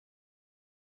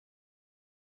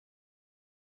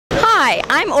Hi,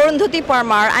 I'm Orundhati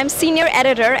Parmar. I'm Senior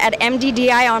Editor at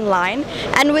MD&M Online,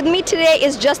 and with me today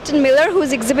is Justin Miller,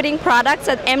 who's exhibiting products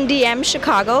at MD&M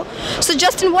Chicago. So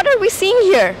Justin, what are we seeing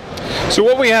here? So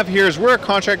what we have here is we're a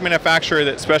contract manufacturer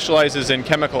that specializes in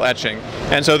chemical etching.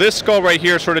 And so this skull right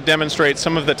here sort of demonstrates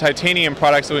some of the titanium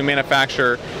products that we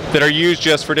manufacture that are used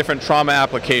just for different trauma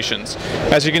applications.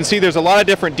 As you can see, there's a lot of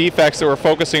different defects that we're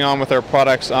focusing on with our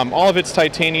products. All of it's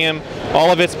titanium,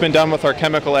 all of it's been done with our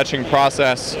chemical etching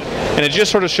process. And it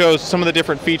just sort of shows some of the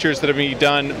different features that have been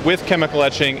done with chemical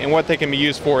etching and what they can be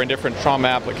used for in different trauma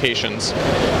applications.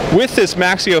 With this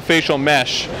maxilliofacial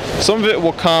mesh, some of it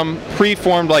will come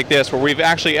pre-formed like this, where we've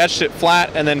actually etched it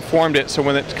flat and then formed it, so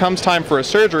when it comes time for a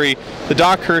surgery, the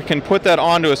doctor can put that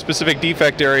onto a specific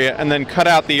defect area and then cut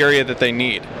out the area that they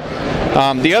need.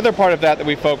 The other part of that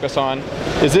we focus on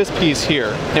is this piece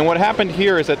here. And what happened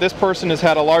here is that this person has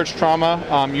had a large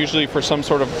trauma, usually for some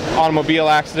sort of automobile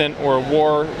accident or a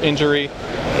war injury,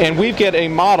 and we get a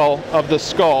model of the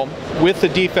skull with the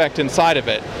defect inside of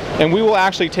it. And we will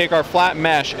actually take our flat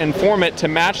mesh and form it to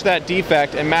match that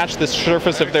defect and match the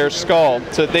surface of their skull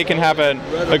so that they can have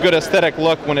a good aesthetic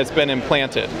look when it's been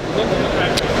implanted.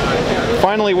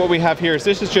 Finally, what we have here is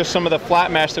this is just some of the flat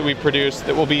mesh that we produced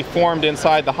that will be formed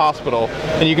inside the hospital.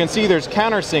 And you can see there's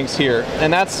countersinks here,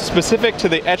 and that's specific to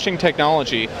the etching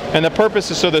technology. And the purpose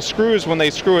is so the screws, when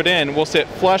they screw it in, will sit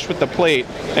flush with the plate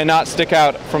and not stick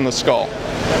out from the skull.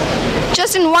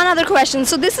 Justin, one other question.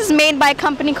 So this is made by a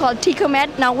company called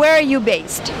Tecomet. Now, where are you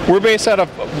based? We're based out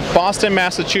of Boston,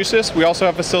 Massachusetts. We also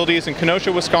have facilities in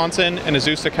Kenosha, Wisconsin, and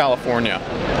Azusa, California.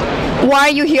 Why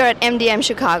are you here at MD&M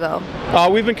Chicago?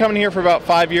 We've been coming here for about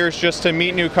 5 years just to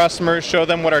meet new customers, show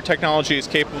them what our technology is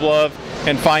capable of,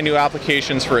 and find new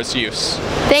applications for its use.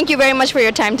 Thank you very much for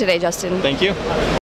your time today, Justin. Thank you.